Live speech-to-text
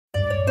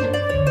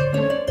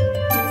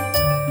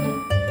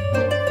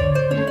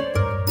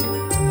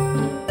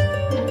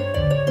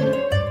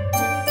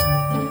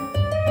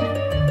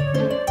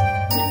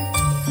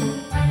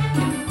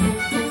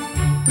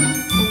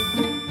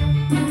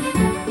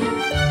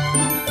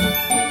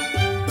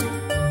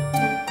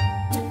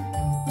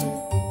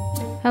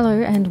Hello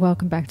and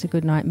welcome back to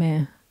Good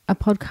Nightmare, a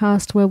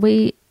podcast where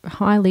we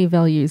highly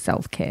value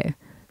self-care.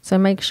 So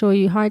make sure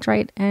you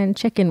hydrate and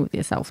check in with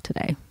yourself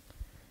today.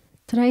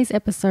 Today's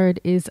episode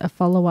is a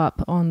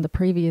follow-up on the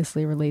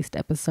previously released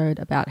episode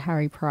about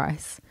Harry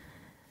Price.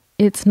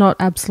 It's not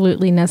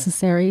absolutely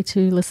necessary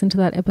to listen to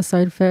that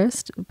episode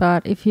first,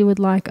 but if you would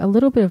like a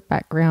little bit of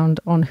background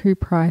on who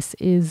Price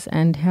is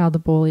and how the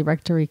Borley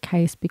Rectory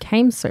case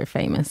became so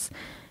famous,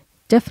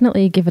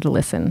 definitely give it a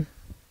listen.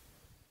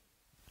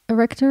 A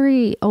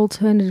rectory,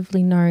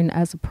 alternatively known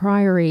as a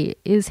priory,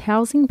 is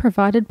housing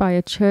provided by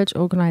a church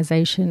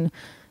organisation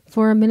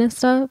for a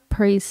minister,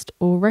 priest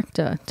or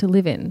rector to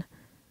live in.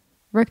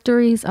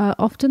 Rectories are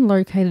often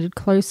located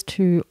close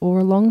to or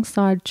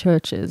alongside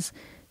churches,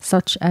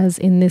 such as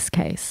in this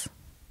case.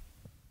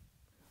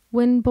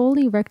 When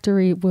Borley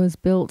Rectory was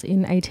built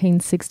in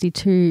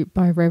 1862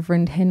 by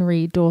Reverend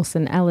Henry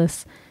Dawson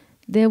Ellis,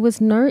 there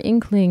was no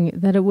inkling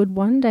that it would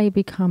one day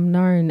become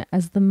known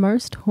as the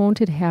most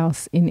haunted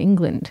house in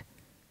England.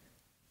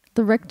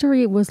 The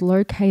rectory was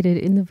located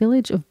in the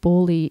village of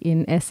Borley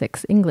in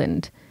Essex,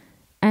 England,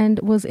 and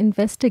was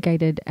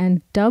investigated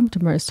and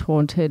dubbed most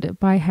haunted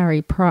by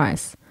Harry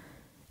Price,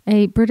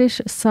 a British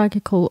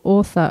psychical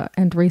author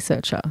and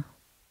researcher.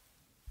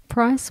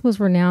 Price was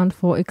renowned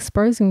for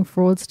exposing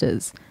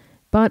fraudsters,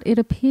 but it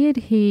appeared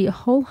he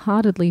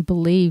wholeheartedly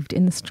believed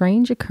in the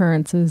strange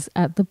occurrences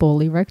at the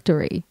Borley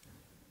Rectory.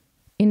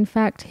 In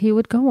fact, he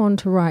would go on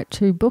to write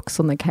 2 books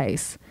on the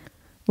case,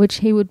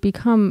 which he would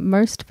become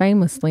most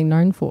famously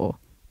known for.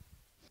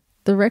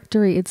 The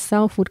rectory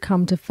itself would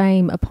come to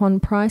fame upon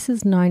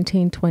Price's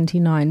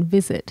 1929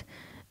 visit,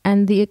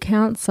 and the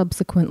account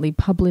subsequently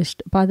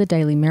published by the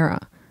Daily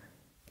Mirror.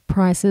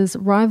 Price's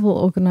rival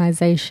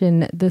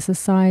organisation, the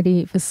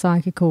Society for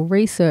Psychical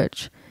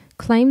Research,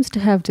 claims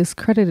to have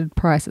discredited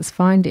Price's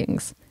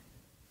findings.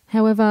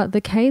 However,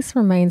 the case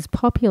remains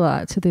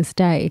popular to this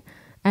day,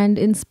 and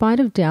in spite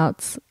of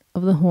doubts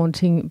of the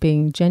haunting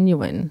being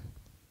genuine.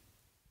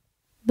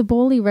 The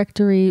Borley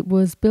Rectory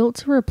was built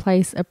to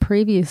replace a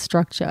previous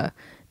structure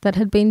that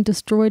had been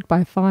destroyed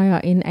by fire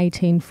in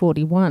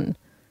 1841.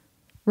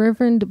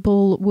 Reverend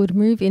Bull would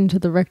move into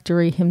the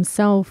rectory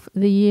himself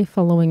the year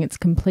following its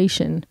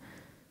completion.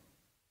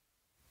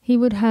 He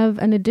would have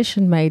an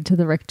addition made to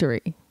the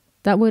rectory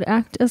that would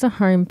act as a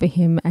home for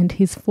him and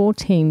his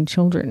 14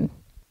 children.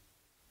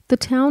 The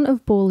town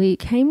of Borley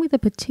came with a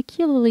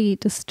particularly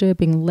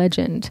disturbing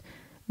legend,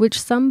 which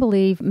some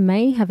believe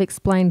may have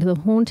explained the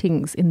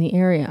hauntings in the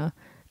area,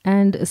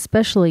 and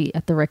especially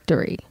at the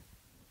rectory.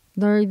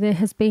 Though there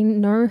has been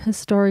no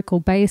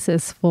historical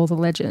basis for the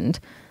legend,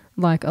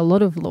 like a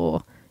lot of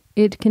lore,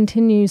 it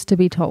continues to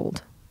be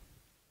told.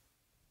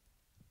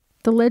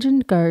 The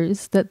legend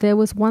goes that there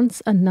was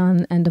once a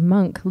nun and a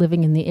monk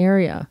living in the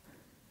area.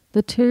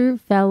 The two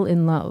fell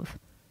in love,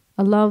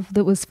 a love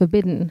that was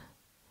forbidden,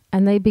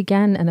 and they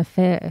began an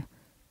affair.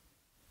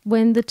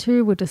 When the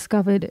two were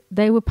discovered,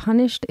 they were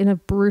punished in a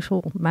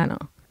brutal manner.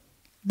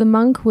 The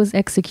monk was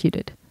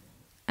executed,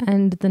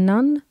 and the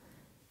nun,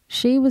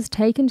 she was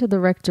taken to the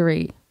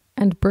rectory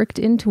and bricked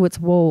into its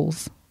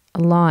walls,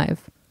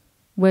 alive,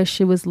 where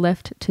she was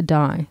left to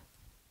die.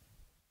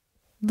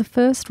 The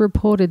first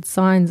reported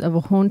signs of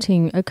a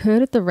haunting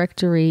occurred at the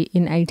rectory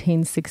in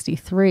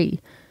 1863,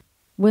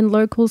 when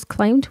locals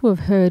claimed to have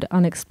heard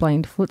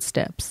unexplained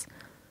footsteps.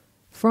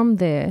 From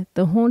there,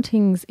 the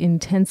hauntings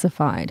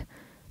intensified,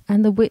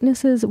 and the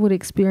witnesses would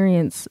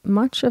experience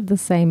much of the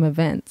same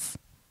events.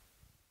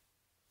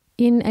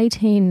 In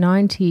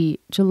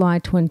 1890, July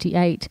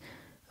 28,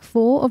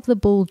 4 of the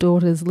Bull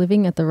daughters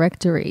living at the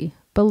rectory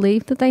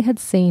believed that they had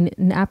seen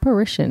an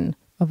apparition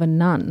of a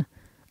nun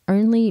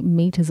only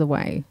meters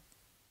away.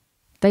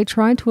 They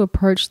tried to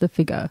approach the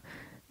figure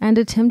and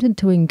attempted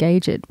to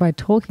engage it by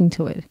talking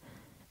to it.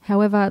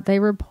 However, they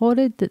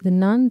reported that the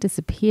nun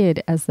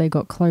disappeared as they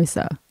got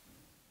closer.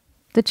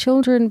 The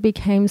children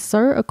became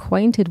so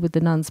acquainted with the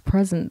nun's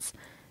presence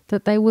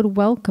that they would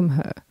welcome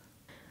her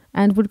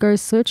and would go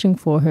searching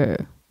for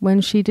her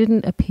when she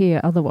didn't appear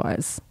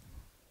otherwise.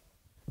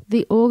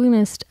 The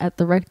organist at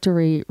the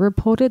rectory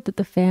reported that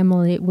the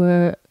family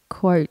were,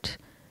 quote,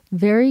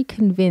 very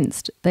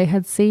convinced they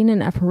had seen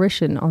an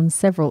apparition on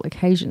several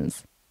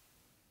occasions,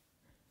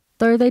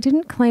 though they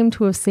didn't claim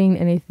to have seen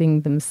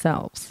anything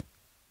themselves.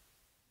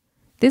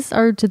 This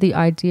owed to the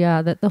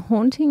idea that the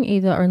haunting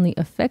either only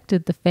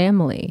affected the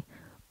family,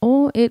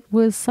 or it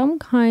was some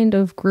kind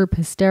of group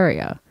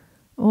hysteria,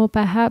 or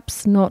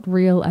perhaps not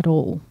real at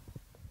all.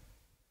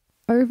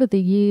 Over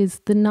the years,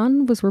 the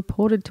nun was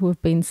reported to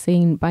have been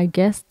seen by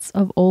guests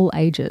of all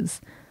ages,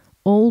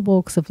 all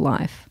walks of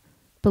life,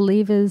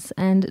 believers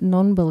and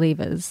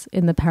non-believers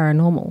in the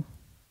paranormal.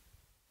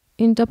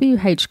 In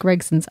W.H.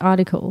 Gregson's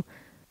article,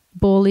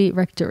 Borley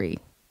Rectory,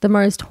 the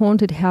most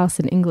haunted house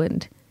in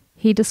England,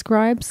 he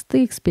describes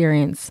the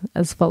experience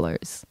as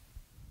follows.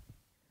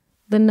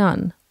 The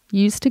nun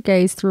used to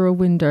gaze through a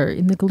window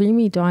in the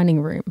gloomy dining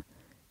room.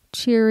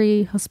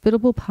 Cheery,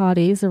 hospitable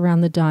parties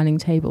around the dining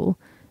table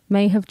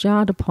may have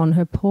jarred upon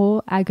her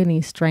poor,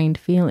 agony-strained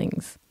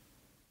feelings.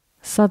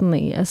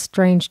 Suddenly, a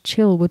strange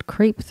chill would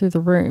creep through the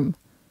room,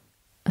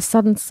 a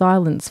sudden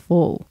silence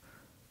fall,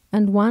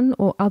 and one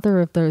or other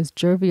of those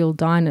jovial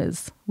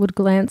diners would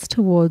glance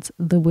towards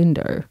the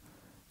window,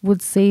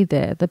 would see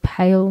there the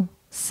pale,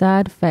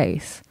 sad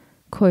face,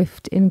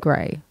 coiffed in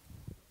grey.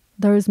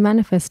 Those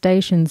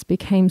manifestations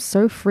became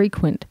so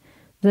frequent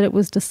that it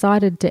was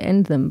decided to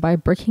end them by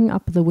bricking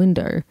up the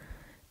window,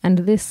 and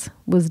this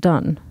was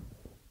done.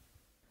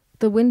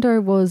 The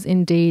window was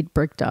indeed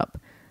bricked up,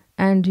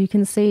 and you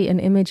can see an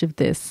image of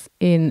this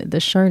in the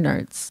show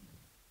notes.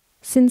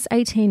 Since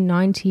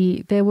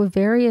 1890, there were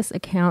various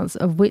accounts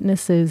of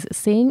witnesses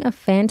seeing a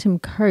phantom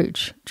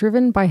coach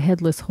driven by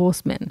headless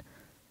horsemen.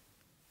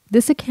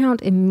 This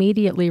account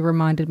immediately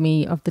reminded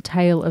me of the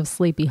tale of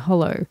Sleepy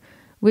Hollow,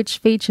 which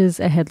features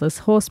a headless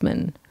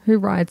horseman who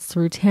rides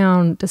through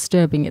town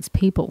disturbing its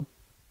people.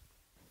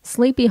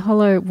 Sleepy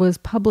Hollow was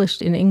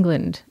published in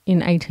England in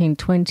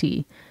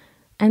 1820,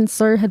 and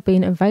so had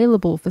been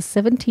available for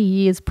 70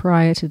 years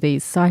prior to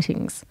these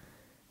sightings.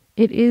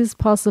 It is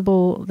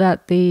possible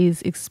that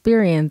these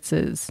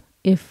experiences,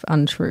 if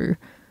untrue,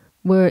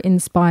 were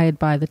inspired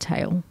by the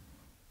tale.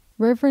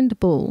 Reverend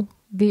Bull,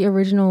 the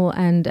original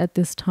and at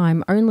this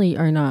time only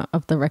owner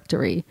of the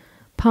rectory,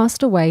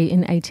 passed away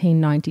in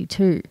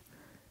 1892.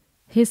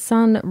 His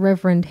son,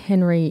 Reverend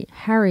Henry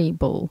Harry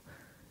Bull,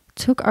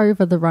 took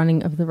over the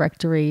running of the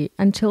rectory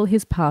until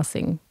his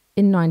passing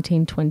in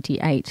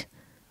 1928,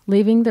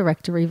 leaving the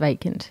rectory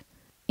vacant.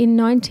 In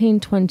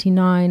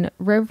 1929,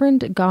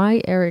 Reverend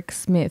Guy Eric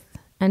Smith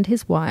and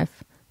his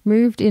wife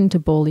moved into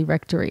Borley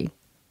Rectory.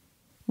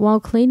 While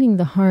cleaning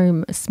the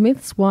home,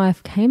 Smith's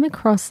wife came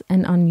across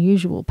an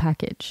unusual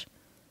package.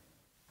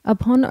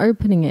 Upon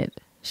opening it,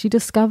 she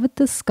discovered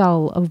the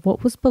skull of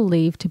what was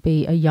believed to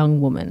be a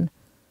young woman.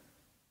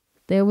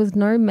 There was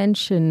no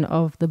mention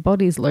of the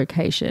body's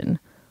location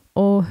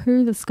or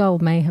who the skull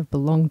may have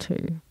belonged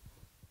to.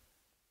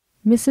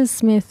 Mrs.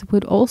 Smith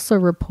would also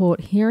report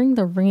hearing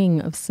the ringing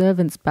of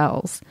servants'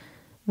 bells,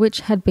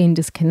 which had been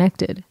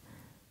disconnected,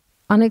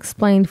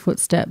 unexplained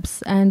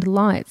footsteps and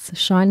lights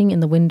shining in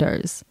the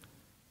windows.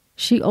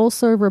 She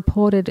also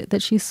reported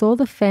that she saw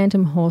the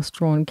phantom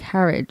horse-drawn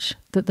carriage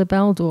that the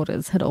Bell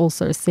daughters had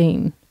also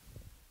seen.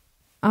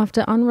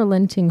 After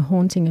unrelenting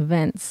haunting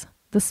events,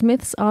 the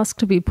Smiths asked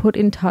to be put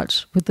in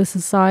touch with the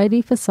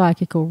Society for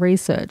Psychical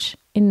Research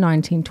in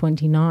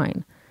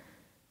 1929.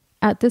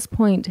 At this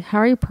point,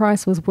 Harry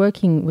Price was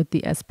working with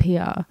the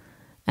SPR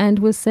and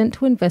was sent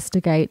to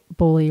investigate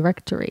Borley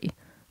Rectory,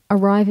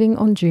 arriving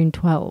on June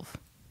 12.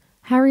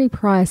 Harry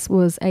Price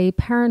was a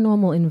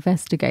paranormal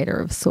investigator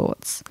of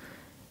sorts.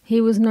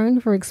 He was known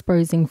for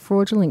exposing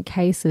fraudulent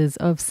cases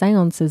of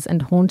seances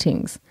and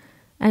hauntings,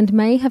 and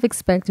may have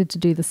expected to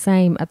do the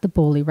same at the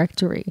Borley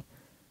Rectory.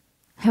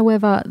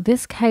 However,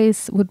 this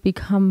case would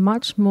become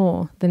much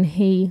more than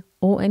he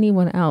or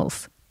anyone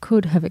else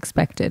could have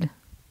expected.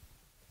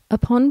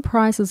 Upon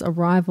Price's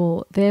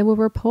arrival, there were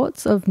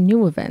reports of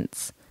new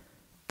events: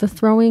 the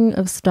throwing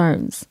of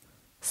stones,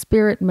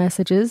 spirit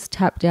messages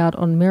tapped out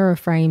on mirror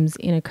frames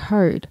in a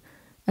code,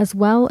 as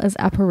well as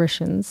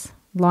apparitions,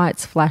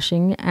 lights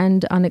flashing,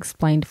 and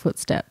unexplained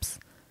footsteps.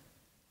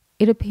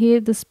 It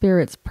appeared the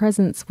spirit's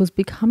presence was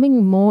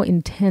becoming more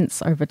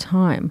intense over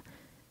time.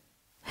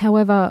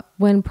 However,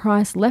 when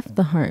Price left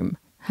the home,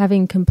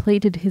 having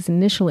completed his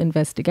initial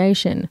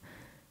investigation,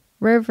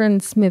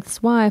 Reverend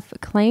Smith's wife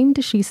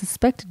claimed she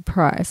suspected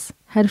Price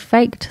had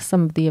faked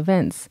some of the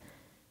events,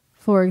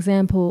 for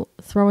example,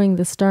 throwing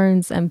the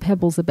stones and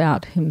pebbles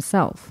about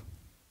himself.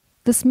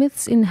 The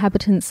Smiths'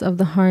 inhabitants of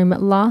the home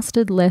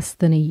lasted less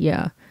than a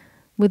year,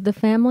 with the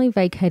family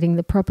vacating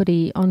the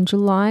property on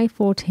July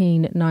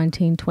 14,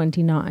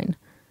 1929,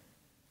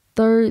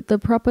 though the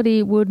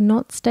property would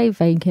not stay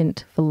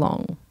vacant for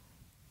long.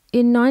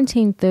 In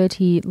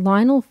 1930,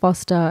 Lionel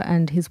Foster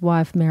and his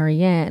wife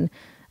Marianne,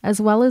 as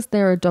well as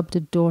their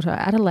adopted daughter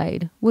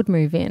Adelaide, would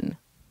move in.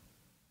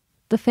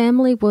 The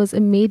family was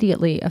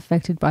immediately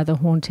affected by the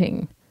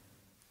haunting.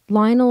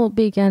 Lionel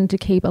began to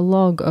keep a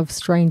log of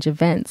strange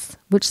events,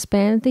 which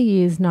spanned the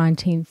years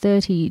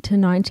 1930 to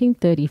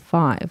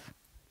 1935.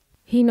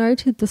 He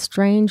noted the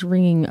strange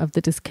ringing of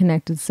the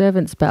disconnected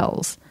servants'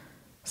 bells,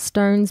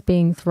 stones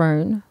being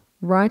thrown,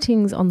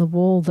 writings on the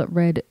wall that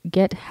read,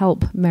 "Get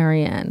help,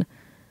 Marianne,"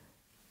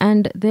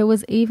 and there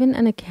was even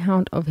an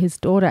account of his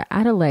daughter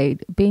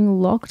Adelaide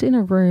being locked in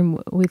a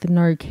room with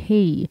no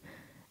key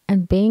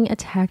and being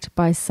attacked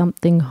by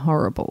something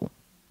horrible.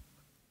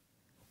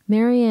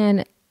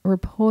 Marianne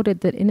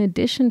reported that in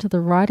addition to the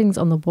writings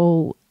on the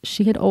wall,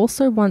 she had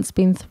also once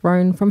been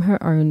thrown from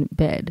her own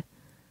bed.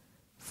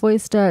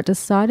 Foister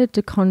decided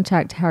to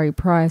contact Harry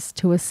Price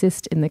to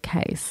assist in the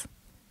case.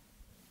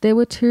 There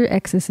were 2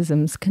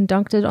 exorcisms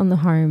conducted on the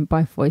home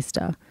by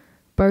Foister,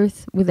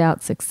 both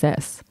without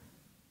success.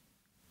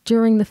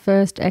 During the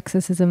first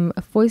exorcism,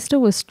 Foister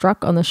was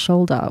struck on the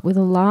shoulder with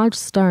a large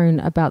stone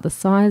about the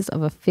size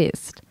of a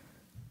fist.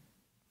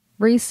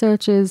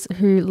 Researchers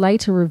who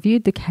later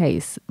reviewed the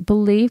case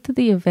believed that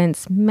the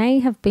events may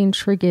have been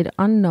triggered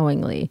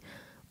unknowingly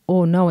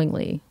or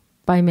knowingly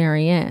by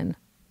Marianne.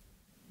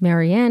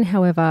 Marianne,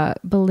 however,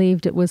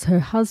 believed it was her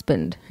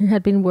husband who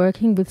had been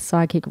working with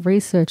psychic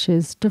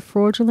researchers to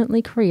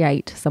fraudulently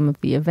create some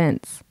of the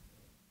events.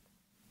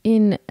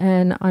 In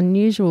an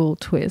unusual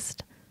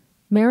twist,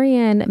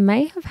 Marianne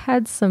may have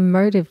had some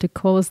motive to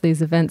cause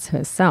these events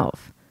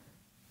herself,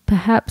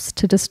 perhaps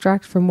to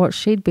distract from what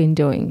she'd been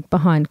doing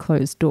behind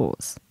closed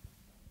doors.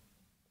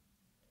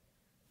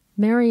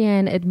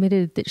 Marianne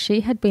admitted that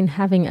she had been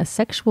having a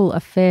sexual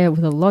affair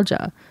with a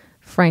lodger,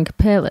 Frank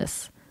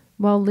Pearless,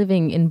 while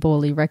living in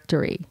Borley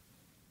Rectory,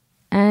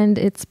 and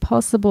it's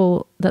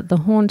possible that the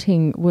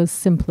haunting was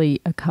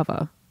simply a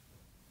cover.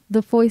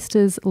 The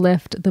Foysters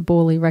left the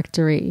Borley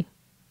Rectory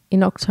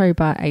in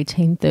October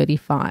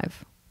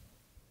 1835.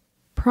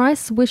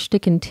 Price wished to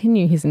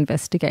continue his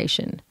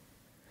investigation,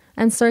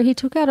 and so he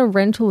took out a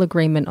rental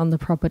agreement on the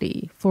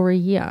property for a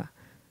year,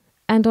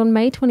 and on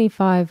May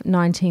 25,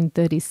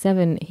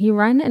 1937, he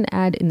ran an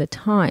ad in the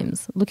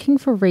Times looking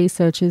for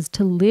researchers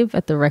to live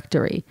at the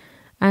rectory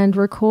and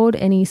record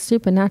any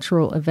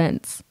supernatural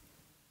events.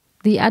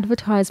 The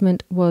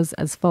advertisement was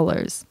as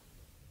follows: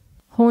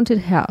 Haunted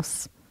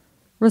house.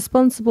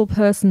 Responsible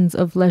persons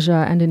of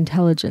leisure and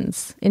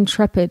intelligence,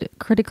 intrepid,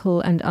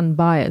 critical and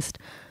unbiased,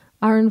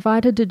 are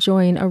invited to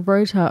join a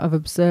rota of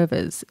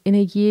observers in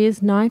a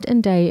year's night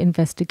and day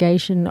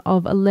investigation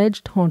of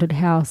alleged haunted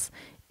house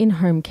in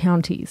home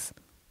counties.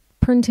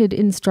 Printed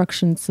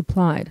instructions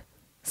supplied.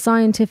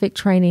 Scientific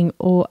training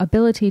or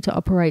ability to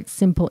operate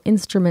simple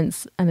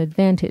instruments an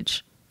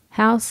advantage.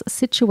 House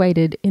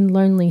situated in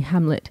lonely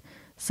hamlet,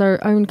 so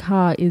own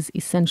car is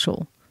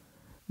essential.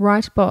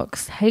 Right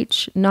box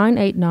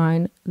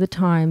H989, The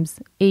Times,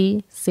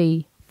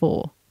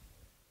 EC4.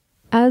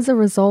 As a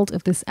result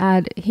of this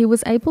ad, he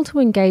was able to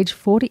engage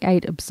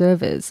 48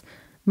 observers,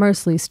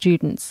 mostly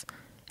students,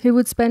 who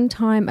would spend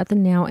time at the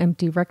now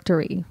empty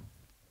rectory.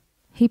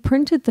 He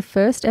printed the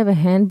first ever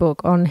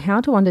handbook on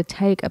how to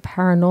undertake a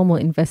paranormal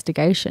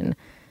investigation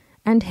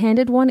and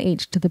handed one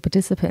each to the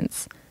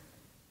participants.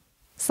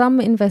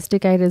 Some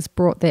investigators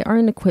brought their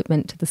own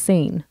equipment to the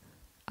scene.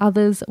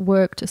 Others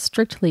worked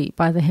strictly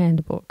by the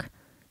handbook.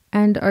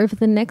 And over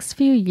the next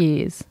few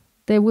years,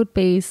 there would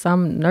be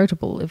some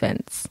notable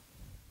events.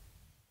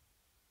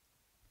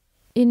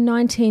 In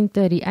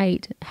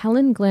 1938,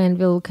 Helen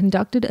Glanville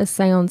conducted a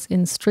séance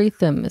in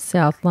Streatham,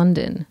 South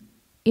London,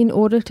 in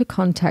order to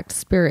contact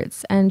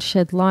spirits and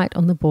shed light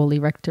on the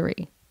Borley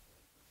Rectory.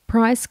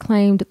 Price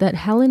claimed that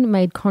Helen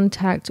made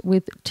contact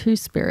with two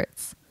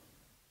spirits.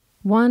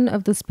 One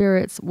of the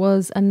spirits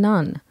was a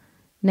nun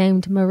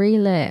named Marie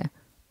Lair.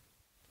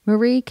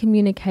 Marie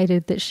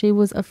communicated that she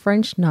was a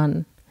French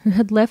nun who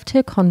had left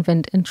her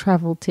convent and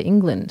travelled to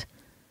England.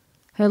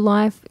 Her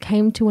life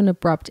came to an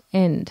abrupt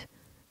end,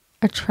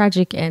 a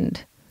tragic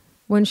end,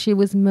 when she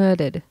was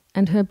murdered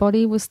and her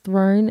body was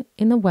thrown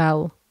in a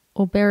well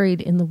or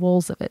buried in the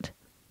walls of it.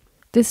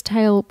 This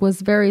tale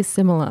was very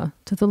similar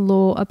to the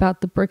lore about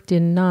the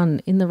bricked-in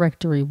nun in the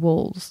rectory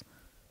walls.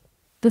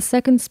 The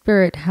second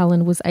spirit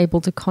Helen was able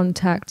to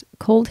contact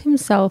called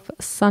himself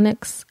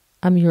Sunix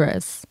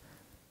Amures,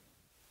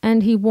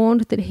 and he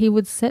warned that he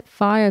would set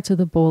fire to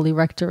the Borley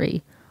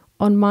Rectory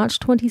on March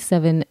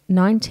 27,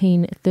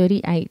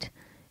 1938,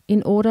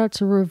 in order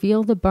to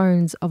reveal the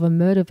bones of a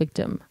murder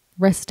victim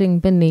resting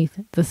beneath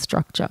the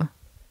structure.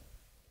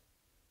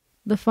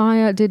 The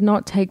fire did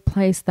not take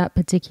place that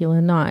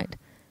particular night,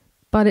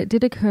 but it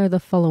did occur the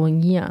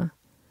following year,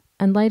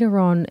 and later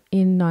on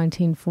in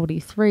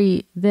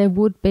 1943 there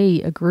would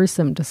be a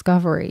gruesome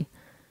discovery,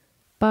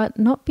 but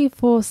not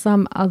before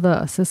some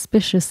other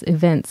suspicious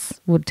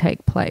events would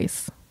take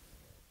place.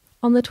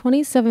 On the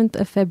 27th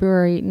of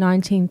February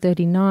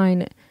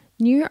 1939,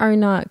 new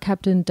owner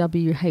Captain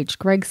W.H.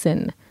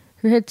 Gregson,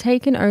 who had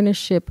taken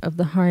ownership of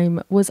the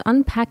home, was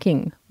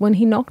unpacking when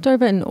he knocked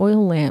over an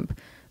oil lamp,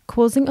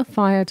 causing a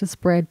fire to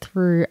spread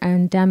through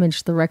and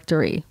damage the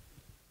rectory.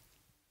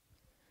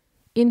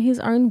 In his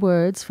own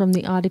words from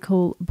the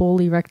article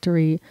Borley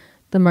Rectory,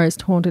 the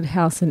most haunted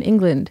house in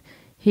England,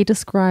 he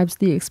describes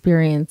the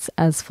experience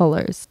as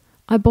follows.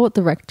 I bought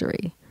the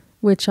rectory,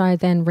 which I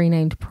then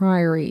renamed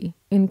Priory,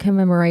 in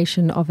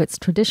commemoration of its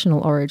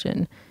traditional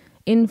origin,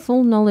 in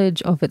full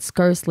knowledge of its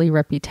ghostly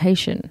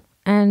reputation,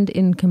 and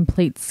in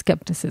complete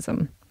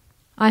skepticism.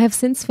 I have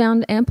since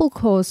found ample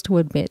cause to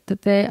admit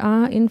that there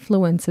are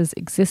influences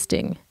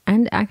existing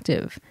and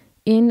active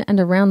in and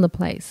around the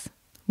place,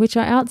 which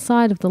are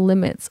outside of the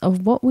limits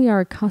of what we are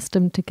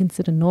accustomed to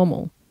consider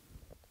normal.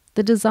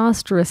 The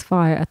disastrous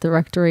fire at the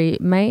rectory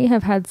may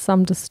have had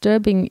some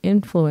disturbing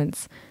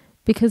influence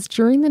because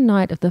during the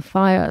night of the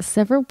fire,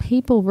 several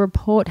people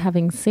report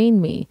having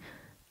seen me,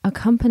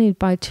 accompanied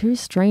by two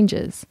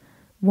strangers.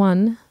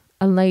 One,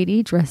 a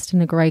lady dressed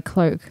in a grey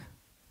cloak.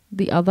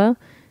 The other,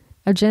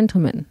 a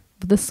gentleman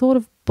with a sort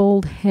of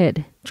bald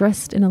head,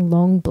 dressed in a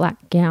long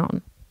black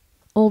gown.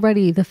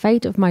 Already the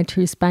fate of my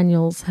two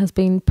spaniels has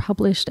been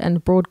published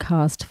and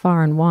broadcast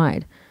far and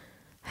wide.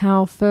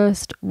 How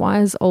first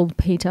wise old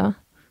Peter,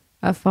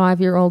 a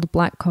 5-year-old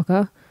black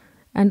cocker,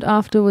 and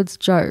afterwards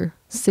Joe,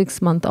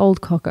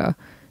 6-month-old cocker,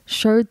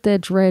 showed their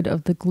dread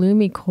of the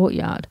gloomy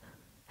courtyard.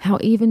 how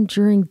even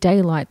during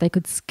daylight they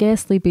could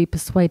scarcely be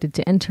persuaded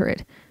to enter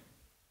it,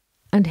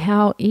 and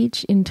how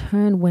each in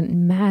turn went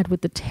mad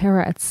with the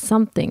terror at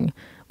something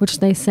which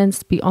they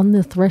sensed beyond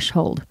the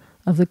threshold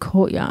of the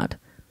courtyard,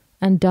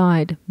 and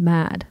died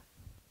mad.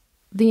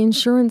 The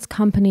insurance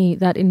company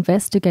that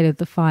investigated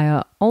the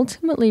fire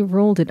ultimately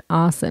ruled it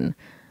arson,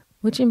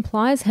 which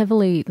implies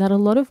heavily that a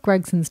lot of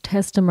Gregson's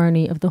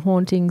testimony of the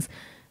hauntings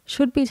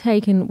should be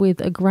taken with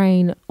a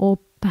grain or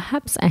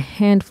perhaps a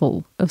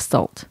handful of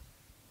salt.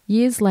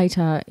 Years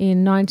later,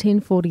 in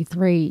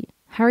 1943,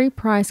 Harry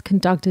Price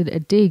conducted a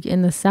dig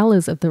in the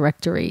cellars of the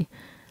rectory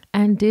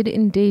and did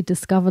indeed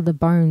discover the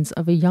bones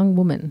of a young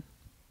woman.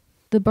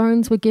 The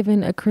bones were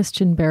given a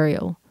Christian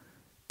burial,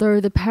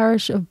 though the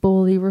parish of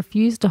Borley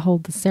refused to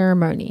hold the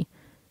ceremony,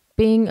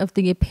 being of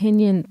the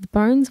opinion the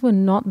bones were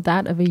not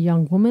that of a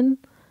young woman,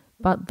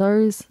 but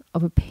those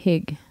of a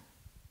pig.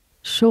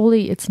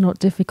 Surely it's not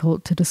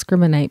difficult to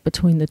discriminate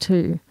between the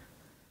two.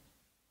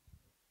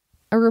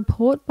 A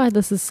report by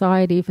the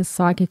Society for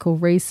Psychical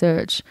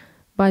Research,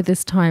 by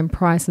this time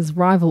Price's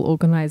rival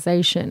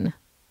organisation,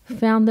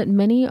 found that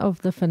many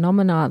of the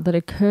phenomena that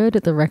occurred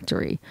at the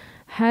rectory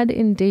had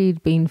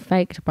indeed been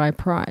faked by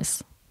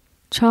Price.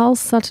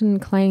 Charles Sutton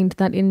claimed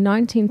that in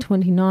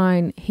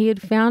 1929 he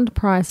had found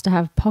Price to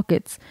have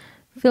pockets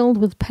filled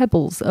with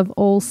pebbles of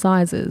all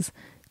sizes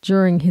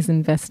during his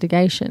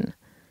investigation,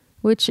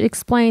 which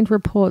explained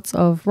reports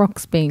of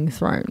rocks being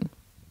thrown.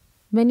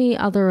 Many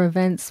other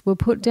events were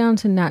put down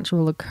to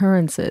natural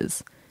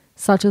occurrences,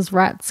 such as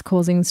rats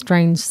causing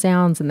strange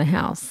sounds in the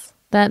house,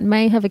 that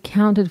may have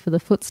accounted for the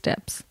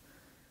footsteps.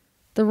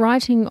 The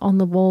writing on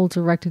the wall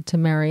directed to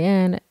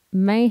Marianne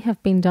may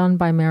have been done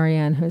by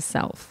Marianne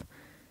herself.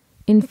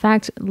 In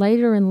fact,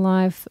 later in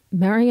life,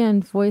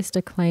 Marianne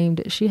Foyster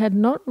claimed she had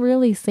not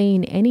really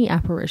seen any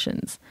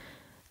apparitions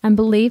and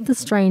believed the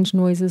strange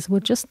noises were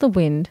just the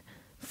wind,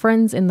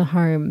 friends in the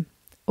home,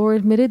 or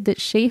admitted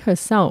that she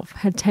herself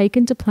had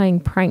taken to playing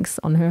pranks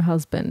on her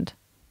husband.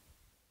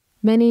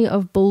 Many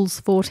of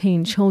Bull's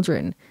 14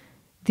 children,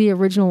 the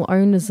original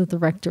owners of the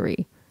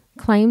rectory,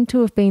 claimed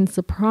to have been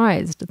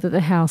surprised that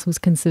the house was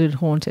considered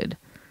haunted,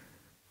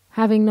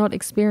 having not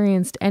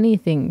experienced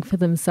anything for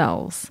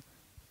themselves,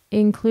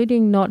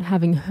 including not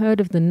having heard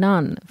of the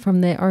nun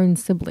from their own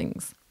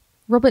siblings.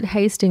 Robert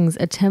Hastings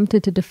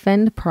attempted to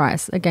defend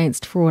Price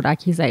against fraud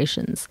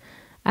accusations,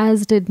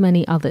 as did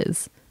many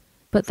others,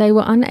 but they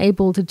were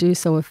unable to do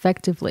so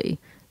effectively,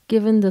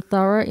 given the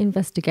thorough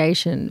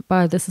investigation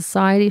by the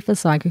Society for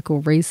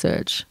Psychical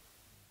Research.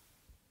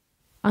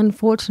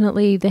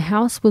 Unfortunately, the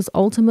house was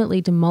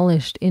ultimately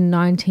demolished in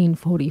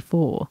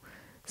 1944,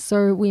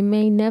 so we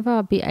may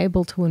never be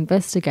able to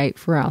investigate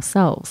for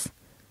ourselves.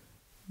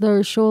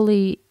 Though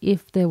surely,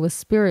 if there were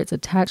spirits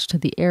attached to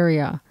the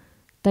area,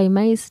 they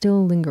may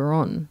still linger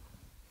on.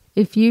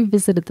 If you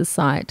visited the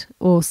site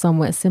or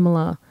somewhere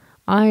similar,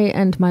 I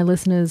and my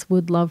listeners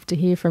would love to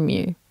hear from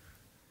you.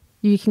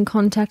 You can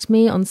contact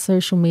me on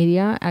social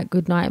media at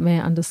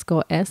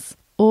goodnightmare_s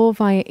or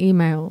via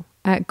email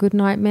at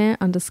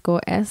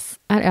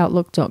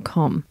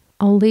goodnightmare_s@outlook.com.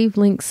 I'll leave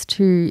links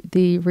to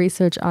the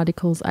research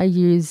articles I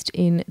used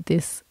in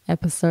this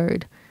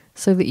episode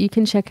so that you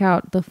can check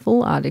out the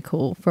full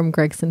article from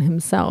Gregson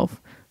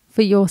himself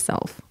for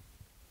yourself.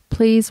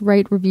 Please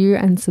rate, review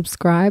and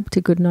subscribe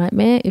to Good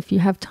Nightmare if you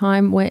have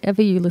time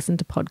wherever you listen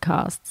to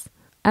podcasts.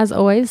 As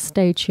always,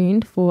 stay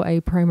tuned for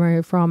a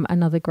promo from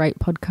another great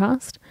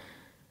podcast.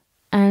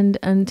 And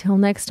until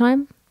next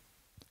time,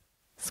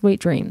 sweet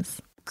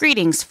dreams.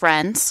 Greetings,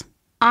 friends.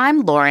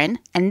 I'm Lauren,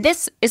 and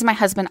this is my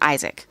husband,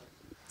 Isaac.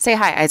 Say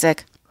hi,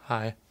 Isaac.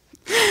 Hi.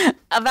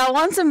 About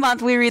once a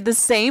month, we read the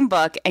same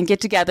book and get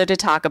together to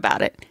talk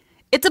about it.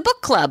 It's a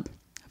book club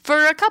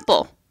for a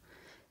couple.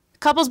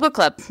 Couples Book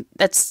Club.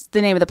 That's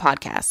the name of the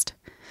podcast.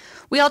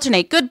 We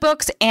alternate good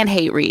books and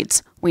hate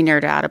reads. We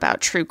nerd out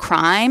about true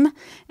crime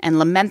and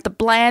lament the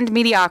bland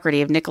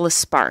mediocrity of Nicholas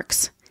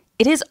Sparks.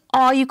 It is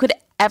all you could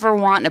ever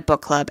want in a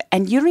book club,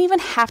 and you don't even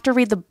have to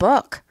read the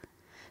book.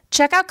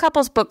 Check out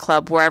Couples Book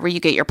Club wherever you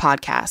get your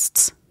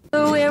podcasts.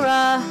 We're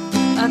a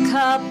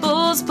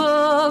couples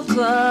book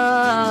club.